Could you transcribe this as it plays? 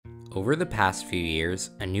Over the past few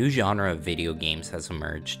years, a new genre of video games has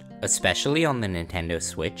emerged. Especially on the Nintendo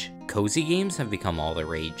Switch, cozy games have become all the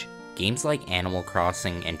rage. Games like Animal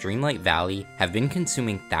Crossing and Dreamlight Valley have been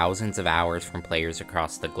consuming thousands of hours from players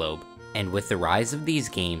across the globe. And with the rise of these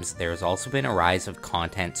games, there has also been a rise of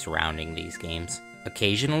content surrounding these games.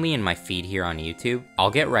 Occasionally in my feed here on YouTube, I'll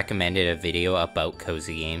get recommended a video about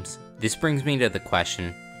cozy games. This brings me to the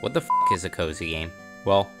question, what the f*** is a cozy game?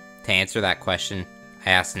 Well, to answer that question, I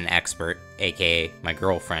asked an expert, aka my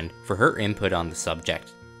girlfriend, for her input on the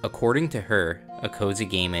subject. According to her, a cozy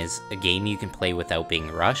game is a game you can play without being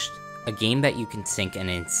rushed, a game that you can sink an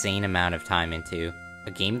insane amount of time into,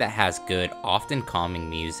 a game that has good, often calming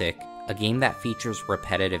music, a game that features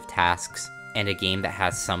repetitive tasks, and a game that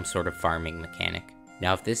has some sort of farming mechanic.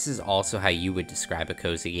 Now if this is also how you would describe a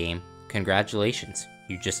cozy game, congratulations,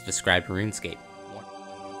 you just described RuneScape.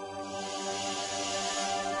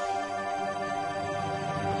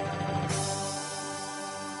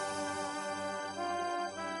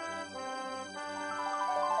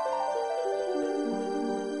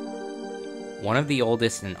 One of the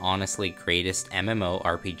oldest and honestly greatest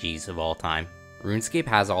MMORPGs of all time. RuneScape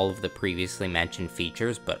has all of the previously mentioned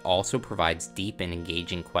features, but also provides deep and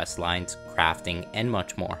engaging quest lines, crafting, and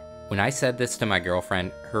much more. When I said this to my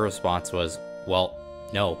girlfriend, her response was, well,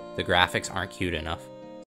 no, the graphics aren't cute enough.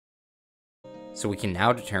 So we can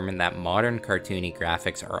now determine that modern cartoony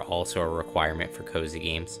graphics are also a requirement for cozy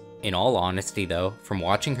games. In all honesty though, from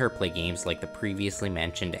watching her play games like the previously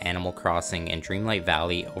mentioned Animal Crossing and Dreamlight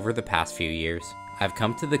Valley over the past few years, I've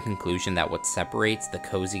come to the conclusion that what separates the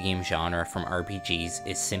cozy game genre from RPGs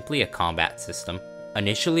is simply a combat system.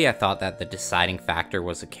 Initially I thought that the deciding factor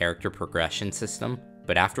was a character progression system,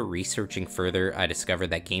 but after researching further I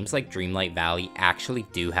discovered that games like Dreamlight Valley actually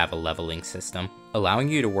do have a leveling system, allowing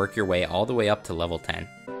you to work your way all the way up to level 10.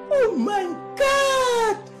 Oh my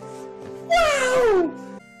god! Wow!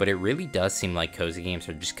 But it really does seem like cozy games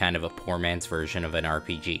are just kind of a poor man's version of an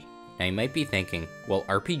RPG. Now you might be thinking, well,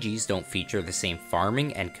 RPGs don't feature the same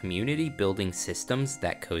farming and community building systems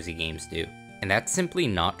that cozy games do. And that's simply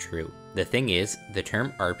not true. The thing is, the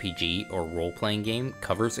term RPG or role-playing game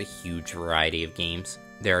covers a huge variety of games.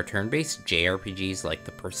 There are turn-based JRPGs like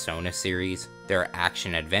the Persona series, there are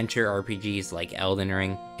action-adventure RPGs like Elden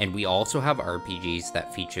Ring, and we also have RPGs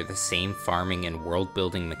that feature the same farming and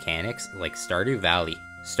world-building mechanics like Stardew Valley.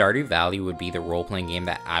 Stardew Valley would be the role-playing game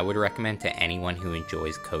that I would recommend to anyone who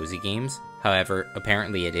enjoys cozy games. However,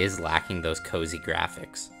 apparently it is lacking those cozy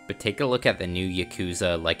graphics. But take a look at the new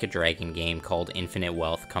Yakuza Like a Dragon game called Infinite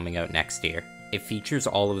Wealth coming out next year. It features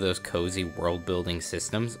all of those cozy world-building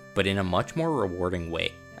systems, but in a much more rewarding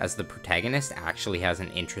way, as the protagonist actually has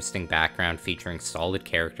an interesting background featuring solid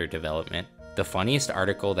character development. The funniest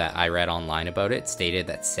article that I read online about it stated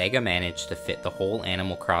that Sega managed to fit the whole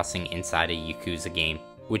Animal Crossing inside a Yakuza game,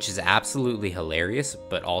 which is absolutely hilarious,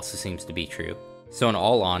 but also seems to be true. So in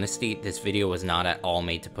all honesty, this video was not at all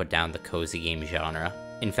made to put down the cozy game genre.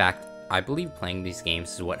 In fact, I believe playing these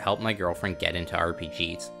games is what helped my girlfriend get into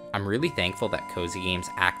RPGs. I'm really thankful that cozy games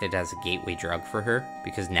acted as a gateway drug for her,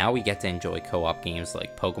 because now we get to enjoy co-op games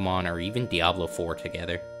like Pokemon or even Diablo 4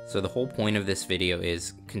 together. So the whole point of this video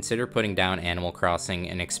is, consider putting down Animal Crossing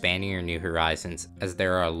and expanding your new horizons, as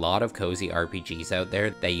there are a lot of cozy RPGs out there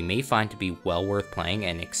that you may find to be well worth playing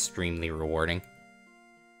and extremely rewarding.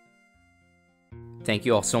 Thank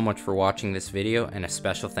you all so much for watching this video, and a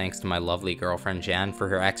special thanks to my lovely girlfriend Jan for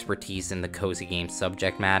her expertise in the cozy game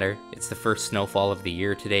subject matter. It's the first snowfall of the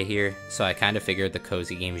year today here, so I kinda figured the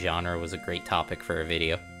cozy game genre was a great topic for a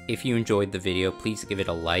video. If you enjoyed the video, please give it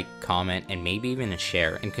a like, comment, and maybe even a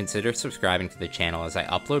share, and consider subscribing to the channel as I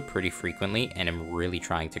upload pretty frequently and am really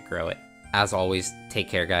trying to grow it. As always, take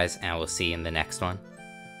care guys, and I will see you in the next one.